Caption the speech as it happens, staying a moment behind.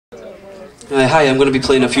Hi, I'm going to be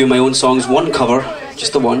playing a few of my own songs, one cover,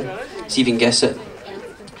 just the one, see if you can guess it.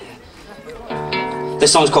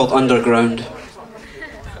 This song's called Underground.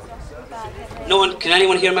 No one, can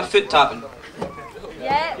anyone hear my foot tapping?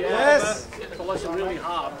 Yeah. Yes! Unless you're really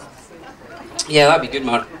hard. Yeah, that'd be good,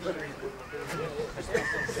 Mark.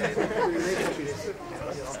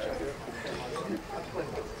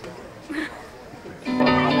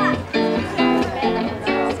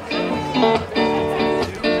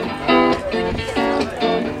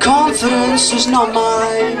 Confidence is not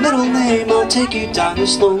my middle name. I'll take you down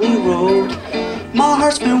this lonely road. My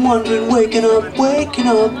heart's been wondering, waking up.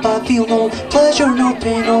 I feel no pleasure, no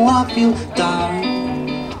pain, no, I feel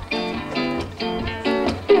down.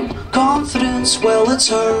 Confidence, well, it's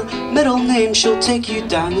her middle name. She'll take you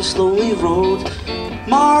down this lonely road.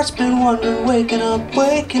 My heart's been wondering, waking up.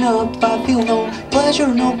 I feel no pleasure,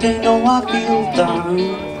 no pain, no, I feel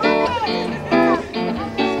down.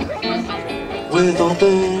 With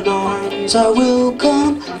open arms I will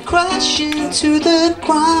come crashing to the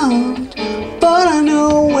ground. But I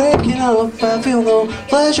know waking up I feel no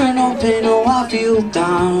pleasure, no pain, no, I feel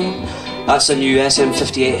down. That's a new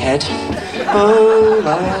SM58 head. Oh,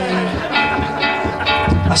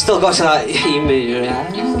 I still got to that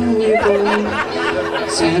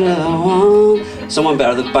someone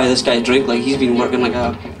better buy this guy a drink, like he's been working like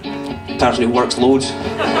a person who works loads.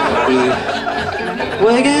 Really.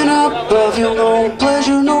 Waking up, I feel no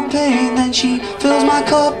pleasure, no pain. Then she fills my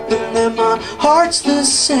cup and then my heart's the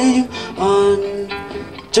same.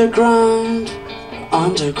 Underground.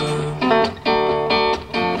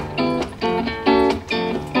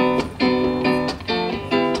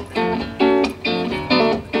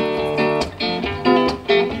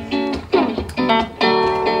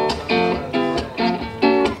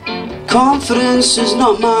 Confidence is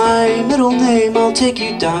not my middle name. I'll take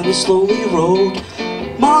you down this lonely road.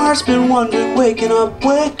 My heart's been wondering, waking up.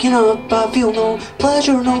 I feel no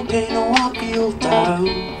pleasure, no pain, no, I feel down.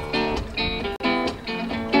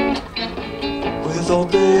 With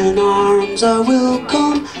open arms I will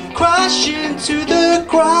come crashing to the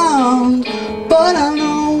ground. But I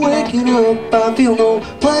know waking up I feel no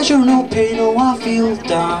pleasure, no pain, no, I feel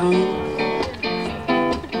down.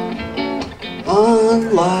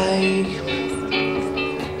 Unlike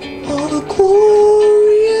all the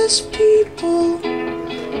glorious people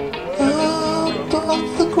above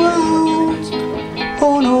the ground,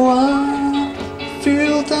 oh no, I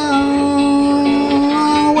feel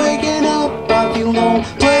down. Waking up, I feel no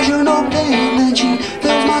pleasure, no pain. Then she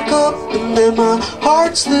fills my cup and then my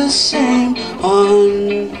heart's the same.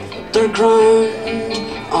 Underground.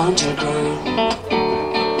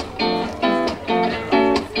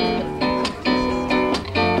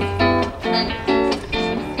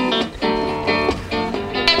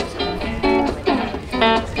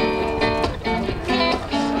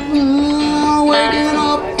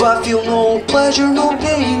 I feel no pleasure, no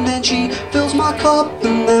pain. Then she fills my cup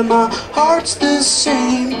and then my heart's the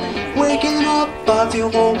same. Waking up, I feel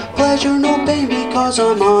no pleasure, no pain, because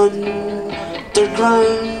I'm underground.